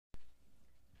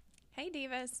Hey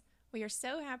Divas! We are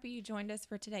so happy you joined us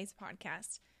for today's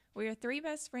podcast. We are three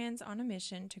best friends on a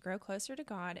mission to grow closer to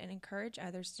God and encourage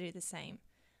others to do the same.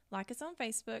 Like us on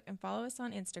Facebook and follow us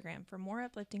on Instagram for more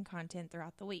uplifting content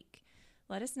throughout the week.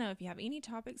 Let us know if you have any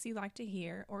topics you'd like to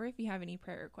hear or if you have any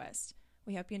prayer requests.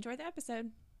 We hope you enjoy the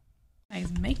episode.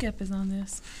 His makeup is on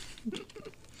this.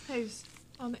 Who's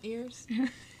on the ears?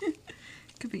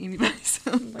 Could be anybody,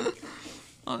 so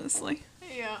honestly.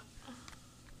 Yeah.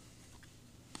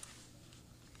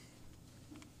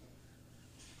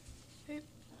 Oop.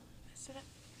 Messed it up.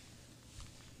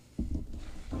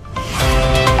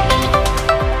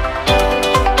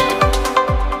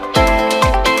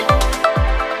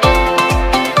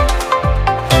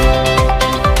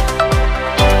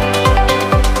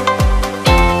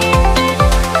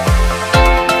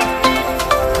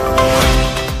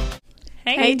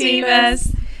 Hey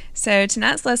Divas! So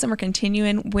tonight's lesson we're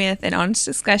continuing with an honest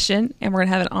discussion, and we're going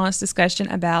to have an honest discussion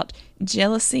about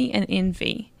jealousy and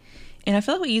envy. And I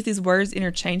feel like we use these words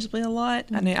interchangeably a lot.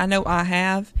 I know I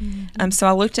have. So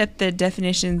I looked up the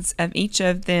definitions of each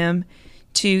of them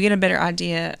to get a better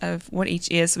idea of what each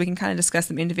is, so we can kind of discuss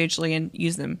them individually and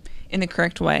use them in the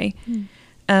correct way.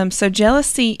 So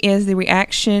jealousy is the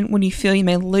reaction when you feel you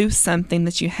may lose something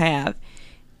that you have.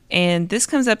 And this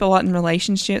comes up a lot in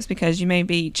relationships because you may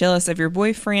be jealous of your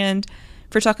boyfriend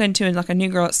for talking to like a new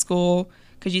girl at school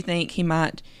because you think he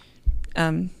might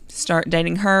start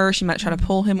dating her. She might try to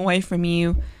pull him away from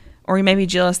you. Or you may be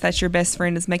jealous that your best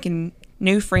friend is making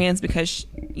new friends because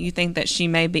you think that she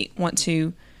may want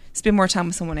to spend more time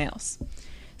with someone else.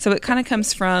 So it kind of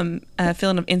comes from a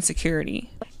feeling of insecurity.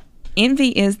 Envy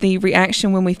is the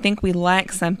reaction when we think we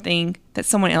lack something that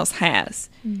someone else has.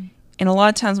 And a lot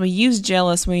of times we use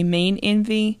jealous when we mean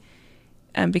envy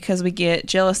because we get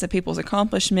jealous of people's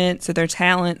accomplishments or their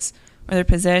talents or their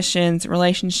possessions,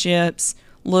 relationships,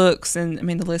 looks, and I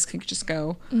mean the list could just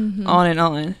go on and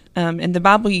on. And the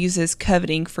Bible uses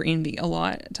coveting for envy a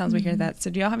lot. At times we hear that.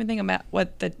 So do y'all have anything about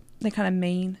what they kind of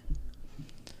mean?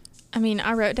 I mean,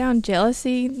 I wrote down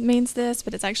jealousy means this,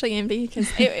 but it's actually envy because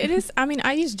it is. I mean,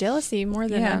 I use jealousy more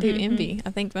than I do envy.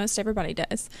 I think most everybody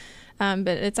does. But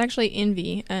it's actually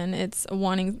envy, and it's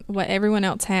wanting what everyone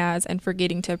else has and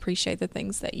forgetting to appreciate the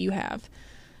things that you have.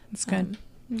 That's good.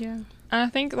 Yeah. I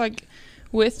think, like,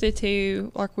 with the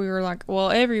two, like, we were like, well,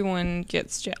 everyone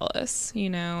gets jealous, you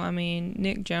know? I mean,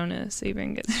 Nick Jonas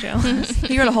even gets jealous.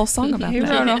 He wrote a whole song about He that.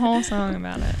 wrote a whole song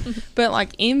about it. But,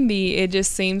 like, envy, it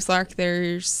just seems like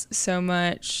there's so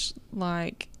much,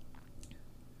 like,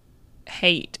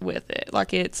 hate with it.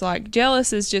 Like, it's like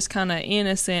jealous is just kind of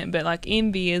innocent, but like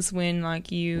envy is when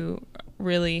like you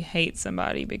really hate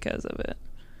somebody because of it.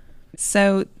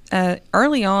 So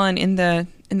early on in the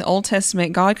Old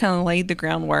Testament, God kind of laid the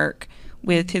groundwork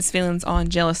with his feelings on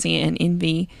jealousy and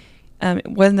envy.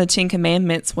 One of the 10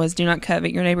 Commandments was do not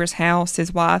covet your neighbor's house,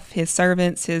 his wife, his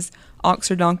servants, his ox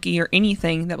or donkey, or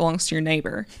anything that belongs to your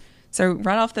neighbor. So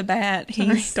right off the bat,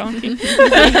 he's donkey.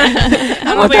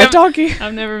 donkey.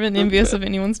 I've never been envious of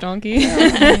anyone's donkey. They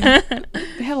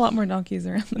have a lot more donkeys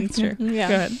around. That's true.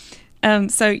 Yeah.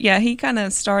 Good. So yeah, he kind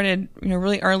of started,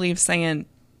 really early of saying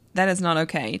that is not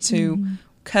okay to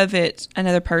covet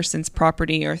another person's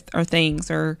property or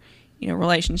things or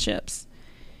relationships.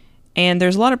 And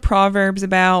there's a lot of proverbs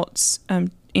about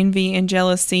envy and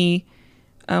jealousy.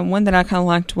 One that I kind of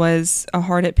liked was a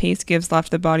heart at peace gives life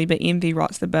to the body, but envy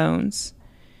rots the bones.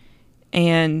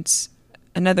 And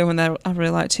another one that I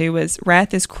really liked too was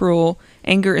wrath is cruel,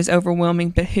 anger is overwhelming,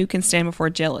 but who can stand before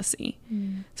jealousy?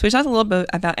 So we talked a little bit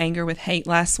about anger with hate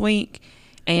last week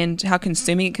and how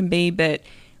consuming it can be, but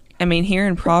I mean, here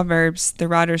in Proverbs, the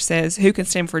writer says, who can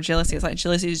stand for jealousy? It's like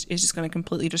jealousy is just going to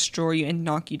completely destroy you and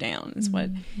knock you down. Is what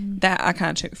that I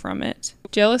kind of took from it.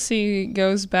 Jealousy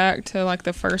goes back to like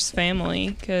the first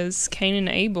family because Cain and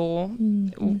Abel,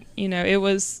 it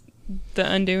was the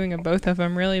undoing of both of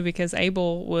them really because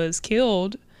Abel was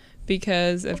killed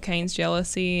because of Cain's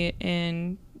jealousy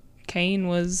and Cain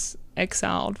was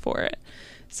exiled for it.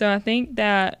 So I think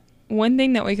that one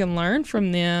thing that we can learn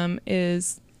from them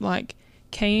is like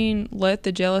Cain let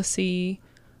the jealousy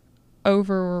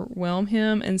overwhelm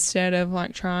him instead of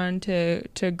like trying to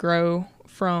grow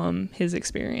from his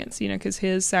experience, because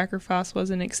his sacrifice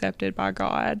wasn't accepted by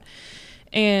God.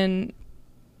 And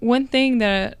one thing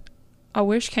that I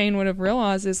wish Cain would have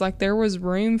realized is like there was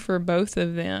room for both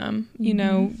of them.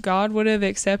 God would have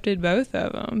accepted both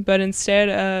of them, but instead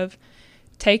of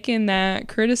taking that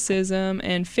criticism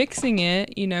and fixing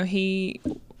it, he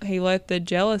let the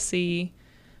jealousy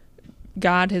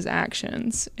guide his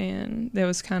actions, and that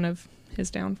was kind of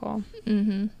his downfall.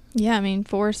 Yeah, I mean,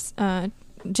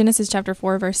 Genesis chapter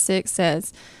 4 verse 6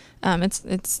 says,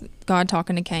 It's God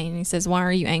talking to Cain. He says, "Why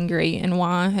are you angry, and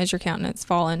why has your countenance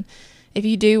fallen? If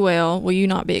you do well, will you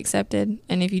not be accepted?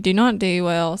 And if you do not do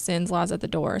well, sin lies at the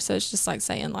door." So it's just like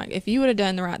saying, like, if you would have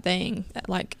done the right thing,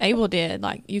 like Abel did,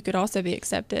 like, you could also be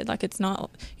accepted. Like, it's not,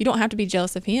 you don't have to be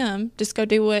jealous of him. Just go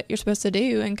do what you're supposed to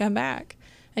do and come back,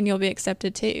 and you'll be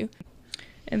accepted too.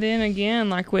 And then again,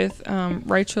 like with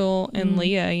Rachel and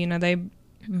Leah, you know, they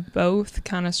both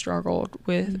kind of struggled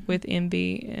with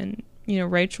envy. And, you know,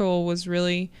 Rachel was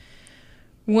really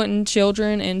wanting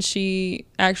children, and she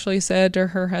actually said to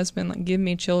her husband, like, give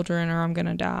me children or I'm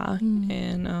gonna die.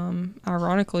 And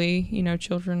ironically, you know,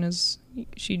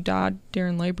 she died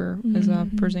during labor, as I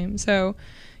presume. So,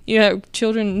 you know,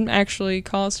 children actually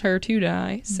caused her to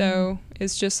die. So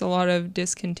it's just a lot of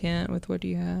discontent with what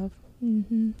you have.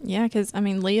 Yeah, because, I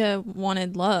mean, Leah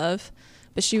wanted love,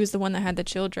 but she was the one that had the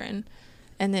children.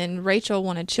 And then Rachel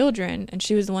wanted children, and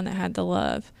she was the one that had the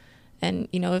love. And,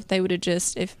 you know, if they would have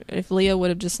just, if Leah would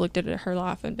have just looked at her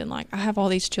life and been like, I have all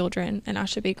these children and I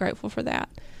should be grateful for that.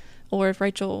 Or if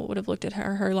Rachel would have looked at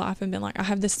her life and been like, I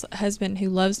have this husband who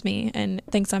loves me and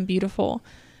thinks I'm beautiful.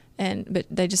 But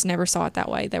they just never saw it that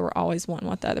way. They were always wanting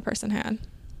what the other person had.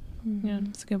 Yeah,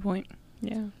 that's a good point.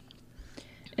 Yeah.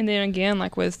 And then again,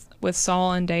 like with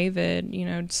Saul and David, you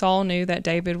know, Saul knew that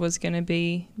David was going to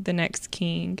be the next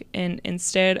king. And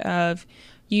instead of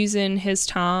using his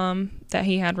time that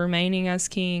he had remaining as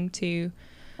king to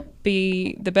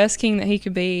be the best king that he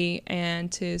could be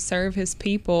and to serve his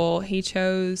people, he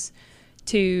chose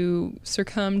to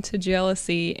succumb to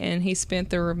jealousy, and he spent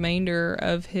the remainder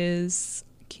of his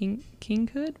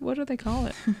kinghood. What do they call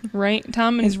it?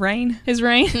 His reign.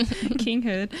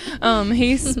 Kinghood.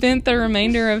 He spent the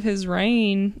remainder of his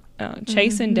reign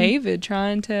chasing David,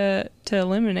 trying to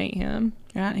eliminate him.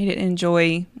 Right, he didn't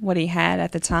enjoy what he had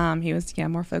at the time. He was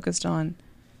more focused on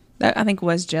that. I think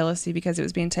was jealousy because it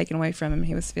was being taken away from him.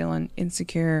 He was feeling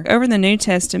insecure. Over in the New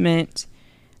Testament,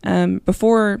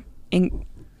 before in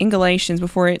Galatians,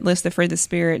 before it lists the fruit of the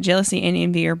Spirit, jealousy and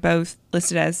envy are both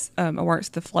listed as works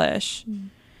of the flesh.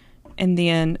 And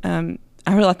then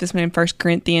I really like this one in 1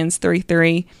 Corinthians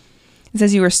 3:3. It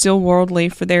says, "You are still worldly,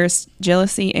 for there is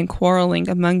jealousy and quarreling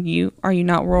among you. Are you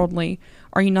not worldly?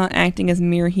 Are you not acting as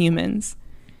mere humans?"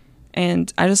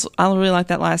 And I really like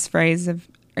that last phrase of,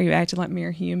 "Are you acting like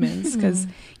mere humans?" Because,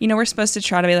 you know, we're supposed to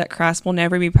try to be like Christ. We'll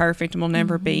never be perfect, and we'll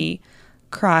never be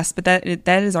Christ. But that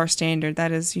is our standard.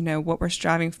 That is, you know, what we're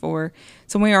striving for.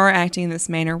 So when we are acting in this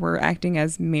manner, we're acting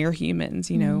as mere humans,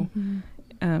 you know.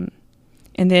 And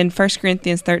then 1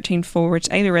 Corinthians 13:4, which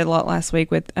Ada read a lot last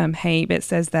week with Habe, it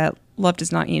says that love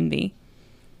does not envy.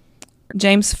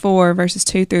 James 4, verses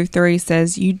 2-3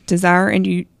 says, "You desire and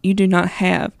you do not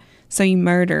have, so you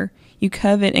murder. You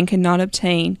covet and cannot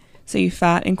obtain, so you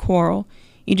fight and quarrel.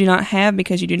 You do not have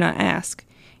because you do not ask.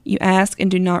 You ask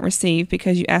and do not receive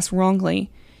because you ask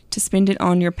wrongly, to spend it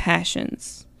on your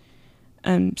passions."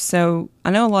 So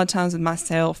I know a lot of times with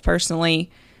myself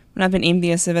personally, when I've been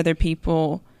envious of other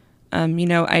people, you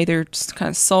know, I either just kind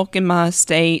of sulk in my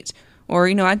state, or,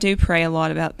 you know, I do pray a lot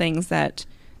about things that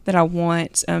I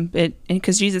want. But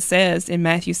because Jesus says in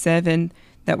Matthew 7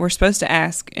 that we're supposed to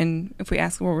ask, and if we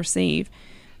ask, we'll receive.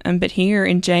 But here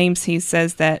in James, he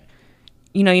says that,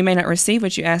 you know, you may not receive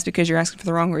what you ask because you're asking for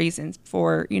the wrong reasons.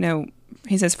 For, you know,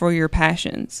 he says, for your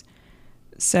passions.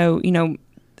 So, you know,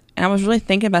 and I was really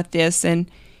thinking about this and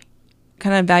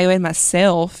kind of evaluating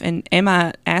myself, and am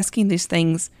I asking these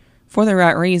things for the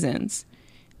right reasons?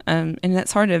 And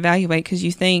that's hard to evaluate because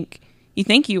you think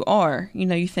you are, you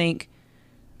know, you think,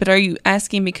 but are you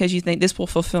asking because you think this will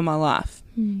fulfill my life?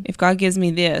 If God gives me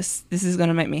this is going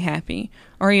to make me happy.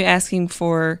 Or are you asking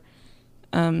for,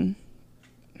 I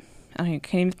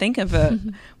can't even think of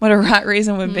what a right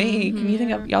reason would be. Can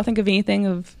you y'all think of anything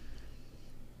of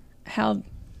how?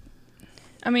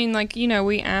 I mean, like, you know,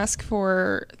 we ask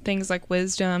for things like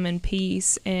wisdom and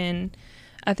peace, and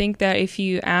I think that if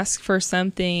you ask for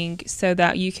something so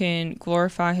that you can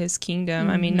glorify his kingdom,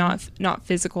 I mean, not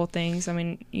physical things. I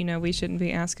mean, you know, we shouldn't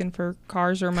be asking for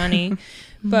cars or money.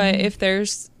 But if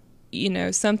there's, you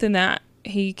know, something that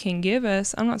he can give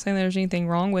us, I'm not saying there's anything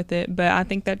wrong with it, but I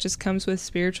think that just comes with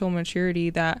spiritual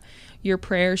maturity, that your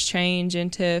prayers change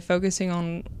into focusing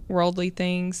on worldly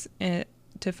things and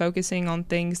to focusing on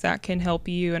things that can help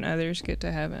you and others get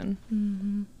to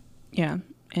heaven. Yeah.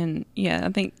 And I,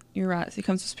 think you're right. It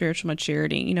comes with spiritual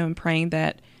maturity, you know, and praying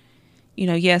that, you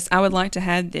know, yes, I would like to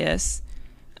have this,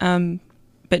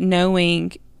 but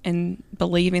knowing and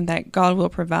believing that God will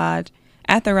provide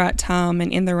at the right time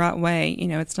and in the right way. You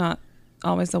know, it's not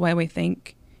always the way we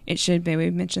think it should be.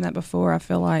 We've mentioned that before. I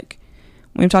feel like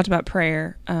we've talked about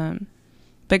prayer,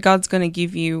 but God's going to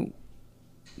give you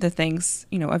the things,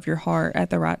 of your heart at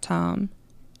the right time.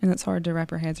 And that's hard to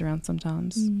wrap our heads around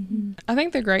sometimes. Mm-hmm. I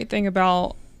think the great thing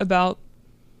about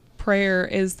prayer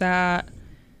is that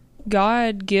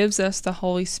God gives us the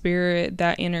Holy Spirit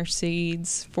that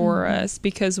intercedes for us,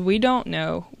 because we don't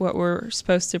know what we're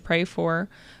supposed to pray for,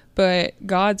 but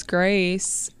God's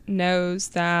grace knows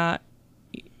that,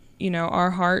 our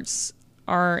hearts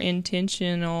are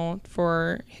intentional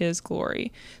for His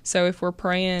glory. So if we're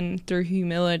praying through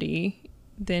humility,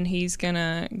 then He's going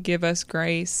to give us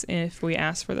grace if we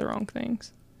ask for the wrong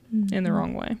things in the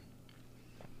wrong way.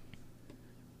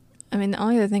 I mean, the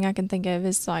only other thing I can think of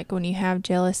is like when you have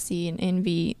jealousy and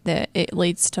envy, that it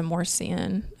leads to more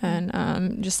sin.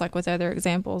 And just like with other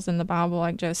examples in the Bible,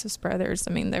 like Joseph's brothers,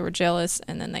 I mean, they were jealous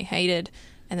and then they hated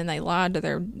and then they lied to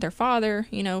their father,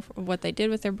 for what they did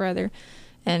with their brother.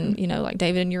 And, like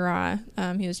David and Uriah,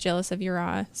 he was jealous of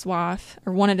Uriah's wife,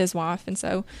 or wanted his wife. And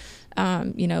so,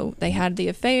 they had the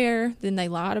affair, then they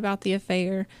lied about the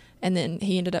affair, and then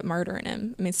he ended up murdering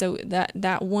him. I mean, so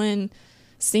that one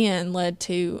sin led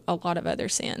to a lot of other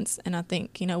sins. And I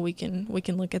think, we can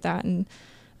look at that, and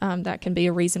that can be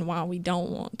a reason why we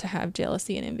don't want to have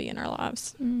jealousy and envy in our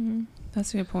lives. Mm-hmm.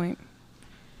 That's a good point.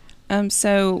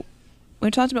 So we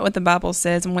talked about what the Bible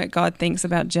says and what God thinks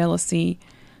about jealousy,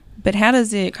 but how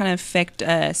does it kind of affect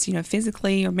us,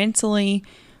 physically or mentally?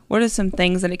 What are some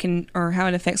things that it can, or how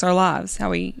it affects our lives, how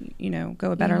we,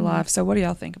 go about our lives? So what do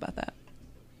y'all think about that?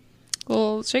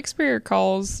 Well, Shakespeare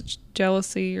calls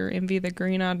jealousy or envy the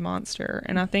green-eyed monster,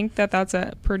 and I think that that's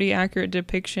a pretty accurate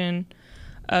depiction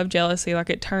of jealousy. Like,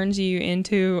 it turns you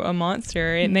into a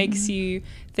monster. It makes you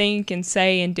think and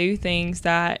say and do things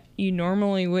that you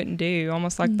normally wouldn't do,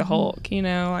 almost like the Hulk,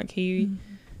 like he,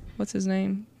 what's his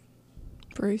name?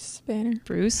 Bruce Banner.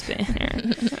 Bruce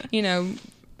Banner.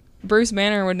 Bruce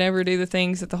Banner would never do the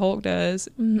things that the Hulk does,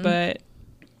 but,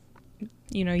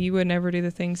 you would never do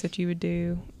the things that you would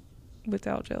do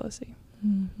without jealousy.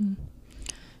 Mm-hmm.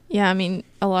 Yeah, I mean,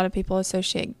 a lot of people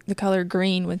associate the color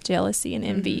green with jealousy and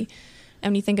envy.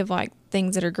 And when you think of like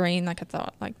things that are green, like I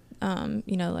thought, like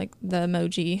like the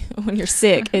emoji when you're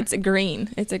sick, it's a green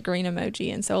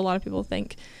emoji. And so a lot of people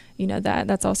think,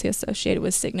 that's also associated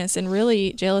with sickness. And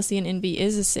really, jealousy and envy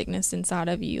is a sickness inside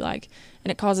of you, and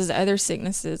it causes other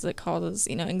sicknesses. It causes,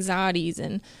 anxieties,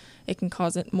 and it can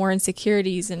cause more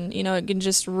insecurities, and, it can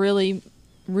just really,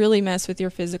 really mess with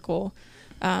your physical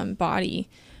body.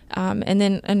 And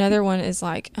then another one is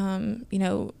like,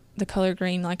 the color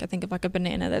green, like I think of like a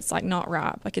banana that's like not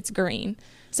ripe, like it's green.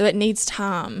 So it needs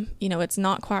time, it's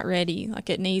not quite ready. Like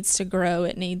it needs to grow,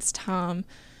 it needs time.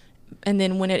 And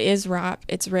then when it is ripe,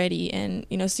 it's ready. And,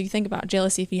 so you think about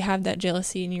jealousy, if you have that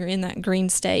jealousy and you're in that green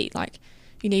state, like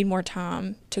you need more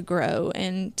time to grow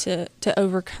and to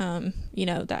overcome,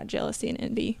 that jealousy and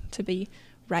envy to be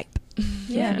ripe.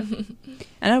 Yeah.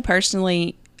 I know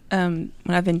personally, when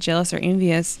I've been jealous or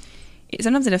envious,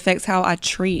 sometimes it affects how I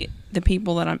treat the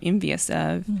people that I'm envious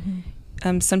of.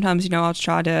 Sometimes, I'll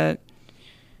try to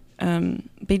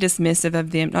be dismissive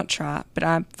of them. Not try, but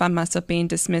I find myself being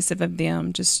dismissive of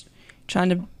them, just trying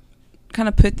to kind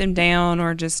of put them down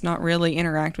or just not really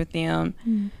interact with them.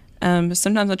 But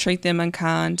sometimes I treat them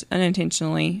unkind,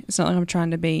 unintentionally. It's not like I'm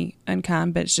trying to be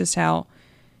unkind, but it's just how,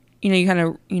 you kind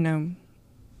of,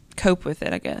 cope with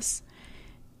it, I guess.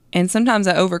 And sometimes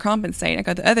I overcompensate. I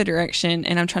go the other direction,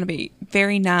 and I'm trying to be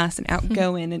very nice and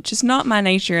outgoing. It's just not my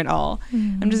nature at all.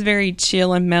 I'm just very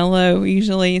chill and mellow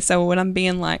usually. So when I'm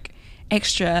being like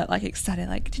extra like excited,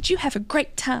 like, did you have a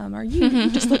great time? Or you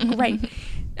just look great.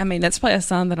 I mean, that's probably a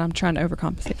sign that I'm trying to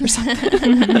overcompensate for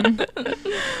something.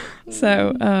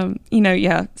 So,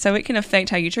 yeah. So it can affect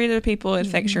how you treat other people. It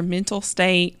affects your mental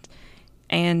state.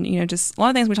 And, just a lot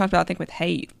of things we talked about, I think, with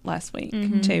hate last week,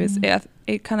 too. Is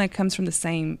it kind of comes from the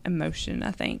same emotion,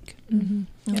 I think. I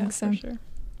think so. For sure.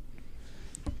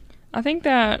 I think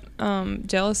that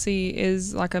jealousy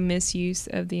is like a misuse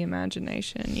of the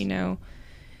imagination,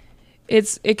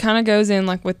 It kind of goes in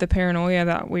like with the paranoia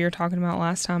that we were talking about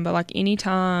last time, but like any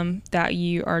time that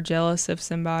you are jealous of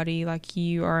somebody, like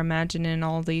you are imagining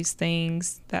all these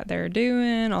things that they're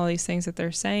doing, all these things that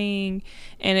they're saying,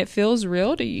 and it feels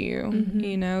real to you.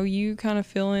 You kind of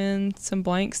fill in some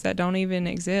blanks that don't even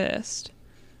exist.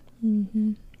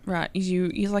 Right.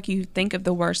 You think of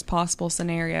the worst possible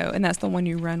scenario, and that's the one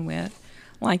you run with.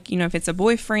 Like, if it's a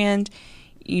boyfriend,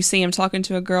 you see him talking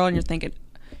to a girl and you're thinking,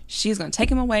 she's going to take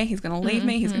him away. He's going to leave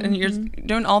me. And you're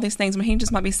doing all these things when he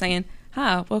just might be saying,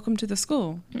 hi, welcome to the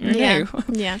school. Yeah.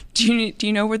 Yeah. Do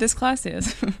you know where this class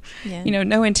is?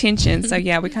 No intention. So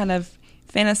we kind of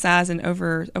fantasize and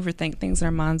overthink things in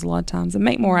our minds a lot of times and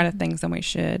make more out of things than we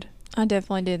should. I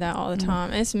definitely do that all the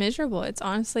time. It's miserable. It's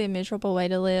honestly a miserable way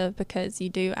to live because you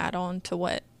do add on to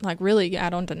what, like, really you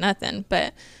add on to nothing.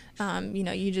 But,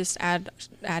 you just add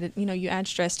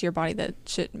stress to your body that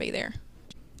shouldn't be there.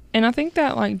 And I think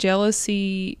that, like,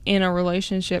 jealousy in a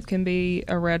relationship can be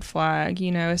a red flag,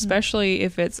 especially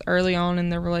if it's early on in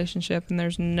the relationship and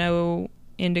there's no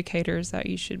indicators that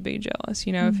you should be jealous.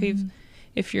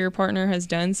 If your partner has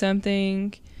done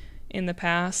something in the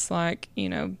past, like,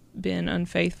 been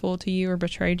unfaithful to you or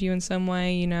betrayed you in some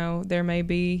way, there may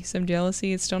be some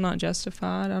jealousy. It's still not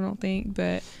justified, I don't think,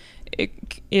 but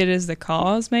it is the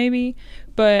cause maybe.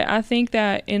 But I think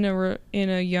that in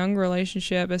a young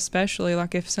relationship, especially,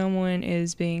 like, if someone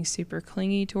is being super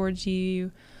clingy towards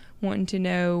you, wanting to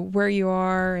know where you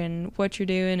are and what you're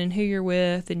doing and who you're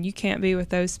with, and you can't be with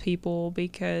those people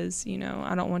because,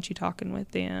 I don't want you talking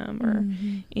with them or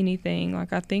anything.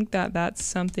 Like, I think that that's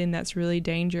something that's really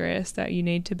dangerous that you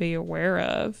need to be aware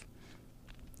of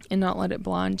and not let it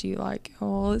blind you, like,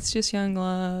 oh, it's just young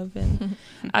love. And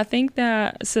I think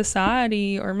that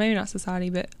society, or maybe not society,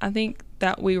 but I think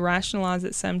that we rationalize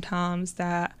it sometimes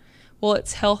that, well,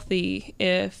 it's healthy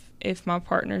if my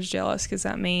partner's jealous because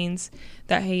that means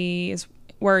that he is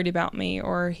worried about me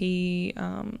or he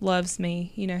loves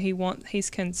me. He's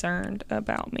concerned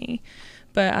about me.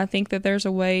 But I think that there's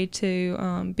a way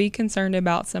to be concerned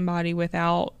about somebody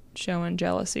without showing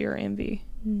jealousy or envy.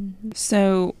 Mm-hmm.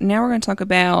 So now we're going to talk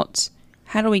about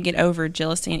how do we get over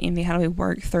jealousy and envy? How do we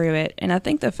work through it? And I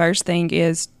think the first thing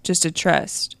is just to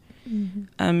trust.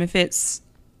 Mm-hmm. If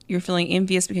you're feeling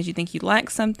envious because you think you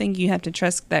lack something, you have to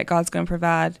trust that God's going to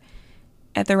provide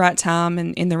at the right time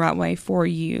and in the right way for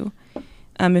you.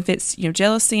 If it's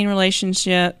jealousy in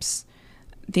relationships,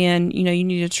 then you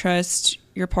need to trust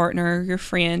your partner, your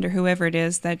friend, or whoever it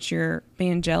is that you're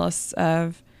being jealous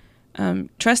of.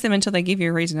 Trust them until they give you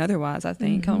a reason otherwise, I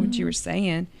think, on what you were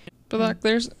saying. But, like,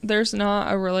 there's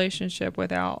not a relationship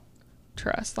without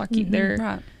trust. Like,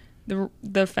 right.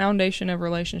 The foundation of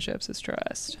relationships is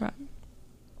trust. Right.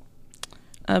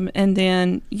 And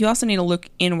then you also need to look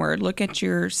inward, look at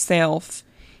yourself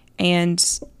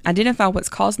and identify what's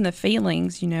causing the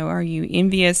feelings. Are you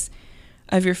envious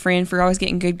of your friend for always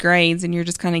getting good grades and you're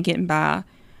just kind of getting by?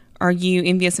 Are you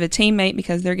envious of a teammate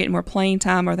because they're getting more playing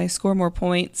time or they score more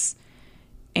points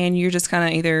and you're just kind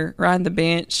of either riding the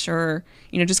bench or,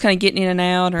 just kind of getting in and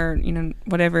out or,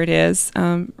 whatever it is?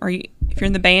 If you're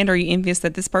in the band, are you envious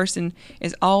that this person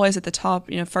is always at the top,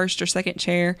 first or second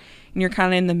chair and you're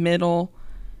kind of in the middle?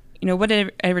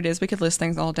 Whatever it is, we could list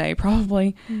things all day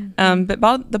probably. Mm-hmm.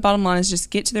 But the bottom line is just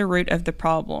get to the root of the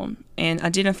problem and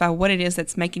identify what it is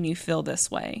that's making you feel this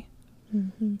way.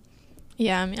 Mm-hmm.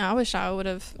 Yeah, I wish I would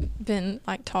have been,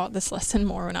 like, taught this lesson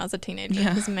more when I was a teenager.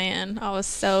 Because, man, I was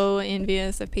so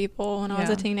envious of people when I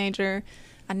was a teenager.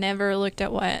 I never looked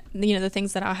at what, the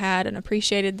things that I had and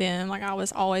appreciated them. Like, I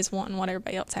was always wanting what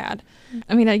everybody else had.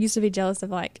 I mean, I used to be jealous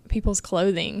of, like, people's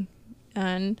clothing.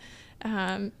 And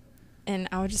I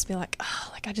would just be like, oh,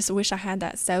 like, I just wish I had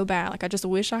that so bad. Like, I just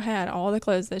wish I had all the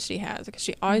clothes that she has because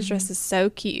she always dresses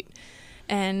so cute.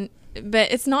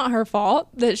 But it's not her fault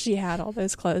that she had all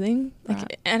those clothing. Like,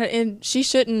 right. And she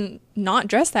shouldn't not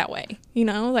dress that way,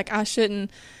 Like, I shouldn't,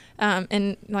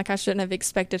 I shouldn't have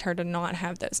expected her to not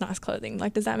have those nice clothing.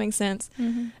 Like, does that make sense?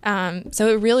 Mm-hmm. So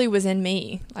it really was in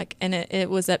me, like, and it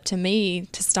was up to me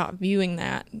to stop viewing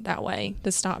that way,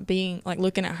 to stop being, like,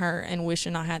 looking at her and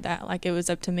wishing I had that. Like, it was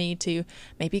up to me to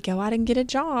maybe go out and get a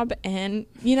job and,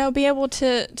 be able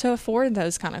to afford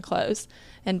those kind of clothes.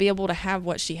 And be able to have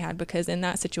what she had, because in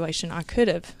that situation, I could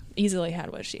have easily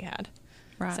had what she had.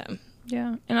 Right. So.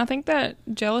 Yeah. And I think that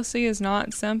jealousy is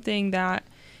not something that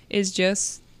is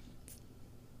just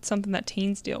something that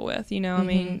teens deal with. I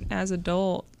mean, as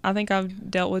adult, I think I've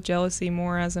dealt with jealousy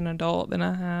more as an adult than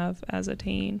I have as a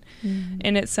teen. Mm-hmm.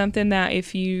 And it's something that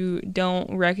if you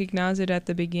don't recognize it at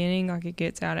the beginning, like, it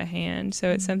gets out of hand.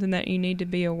 So it's something that you need to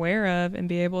be aware of and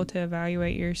be able to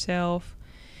evaluate yourself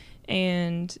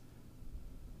and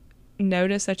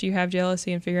notice that you have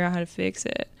jealousy and figure out how to fix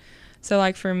it. So,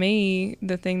 like, for me,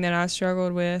 the thing that I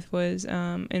struggled with was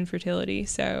infertility.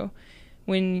 So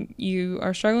when you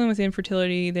are struggling with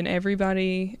infertility, then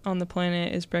everybody on the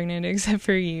planet is pregnant except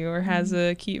for you, or has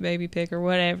a cute baby pic or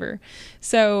whatever.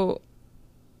 So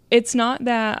it's not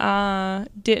that I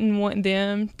didn't want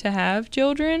them to have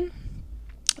children,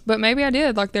 but maybe I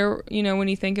did. Like, there, when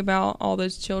you think about all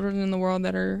those children in the world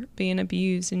that are being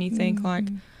abused, and you think, like,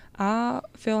 I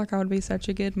feel like I would be such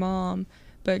a good mom,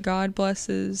 but God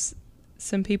blesses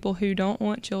some people who don't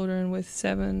want children with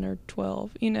 7 or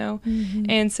 12,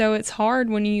 And so it's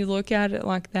hard when you look at it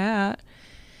like that.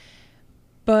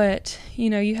 But,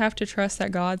 you have to trust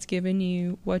that God's given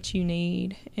you what you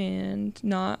need and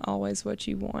not always what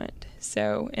you want.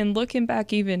 So, and looking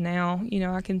back even now,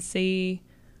 I can see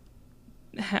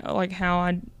how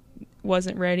I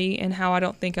wasn't ready and how I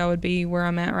don't think I would be where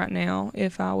I'm at right now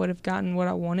if I would have gotten what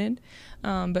I wanted.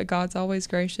 But God's always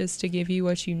gracious to give you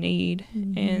what you need.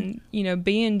 And,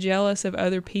 being jealous of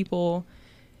other people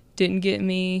didn't get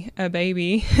me a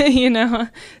baby,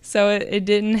 so it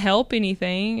didn't help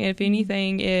anything. If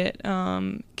anything, it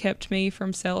kept me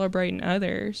from celebrating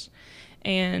others.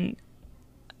 And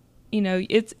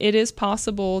it is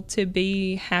possible to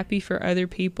be happy for other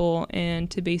people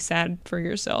and to be sad for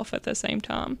yourself at the same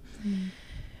time,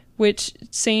 which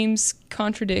seems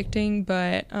contradicting,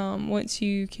 but once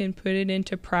you can put it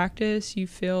into practice, you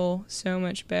feel so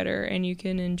much better, and you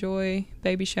can enjoy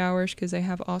baby showers because they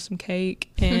have awesome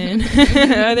cake and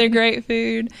other great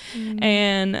food,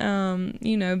 and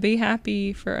be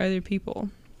happy for other people.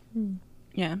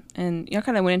 Yeah, and y'all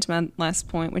kind of went into my last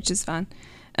point, which is fine.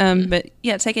 But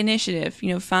yeah, take initiative.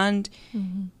 Find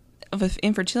with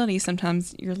infertility,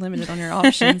 sometimes you're limited on your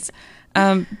options.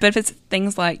 But if it's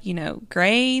things like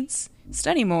grades,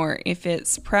 study more. If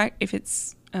it's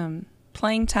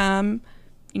playing time,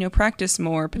 practice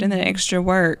more. Put in the extra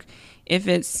work. If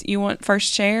it's you want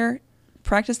first chair,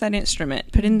 practice that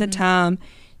instrument. Put in the time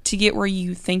to get where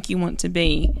you think you want to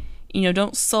be.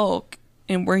 Don't sulk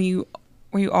in where you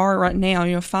are right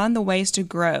now. Find the ways to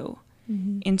grow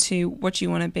into what you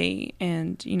want to be.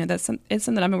 And it's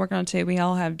something I've been working on too. We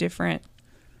all have different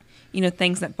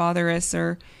things that bother us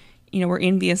or we're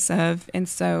envious of. And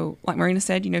so like Marina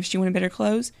said, if she wanted better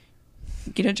clothes,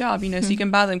 get a job, so you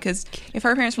can buy them, because if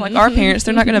her parents were like our parents,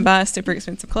 they're not going to buy us super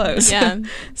expensive clothes.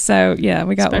 So yeah,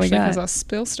 we got especially what we got. because I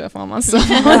spill stuff on myself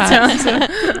all the time,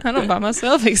 so I don't buy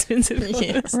myself expensive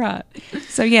clothes. Right.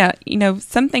 So yeah,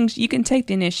 some things you can take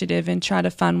the initiative and try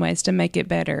to find ways to make it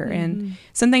better, and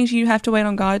some things you have to wait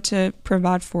on God to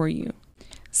provide for you.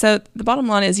 So the bottom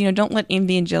line is, don't let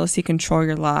envy and jealousy control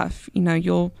your life.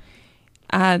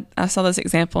 I saw this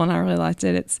example and I really liked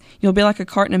it. You'll be like a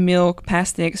carton of milk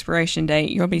past the expiration date.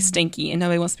 You'll be stinky, and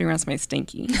nobody wants to be around somebody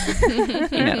stinky.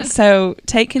 So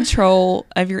take control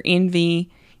of your envy.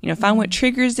 Find what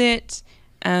triggers it,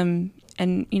 and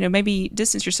maybe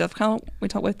distance yourself. Kind of we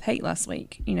talked with hate last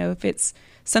week. If it's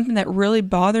something that really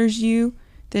bothers you,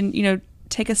 then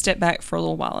take a step back for a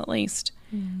little while at least,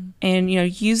 and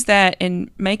use that and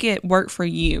make it work for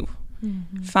you.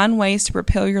 Find ways to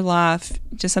propel your life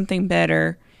to something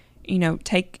better.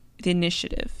 Take the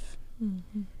initiative.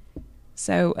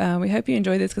 So we hope you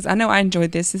enjoyed this, because I know I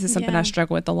enjoyed this. This is something I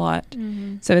struggle with a lot.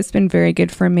 So it's been very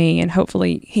good for me, and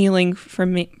hopefully healing for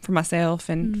myself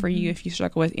and for you if you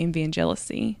struggle with envy and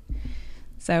jealousy.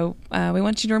 So we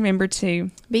want you to remember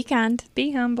to be kind,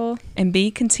 be humble, and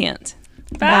be content.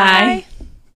 Bye.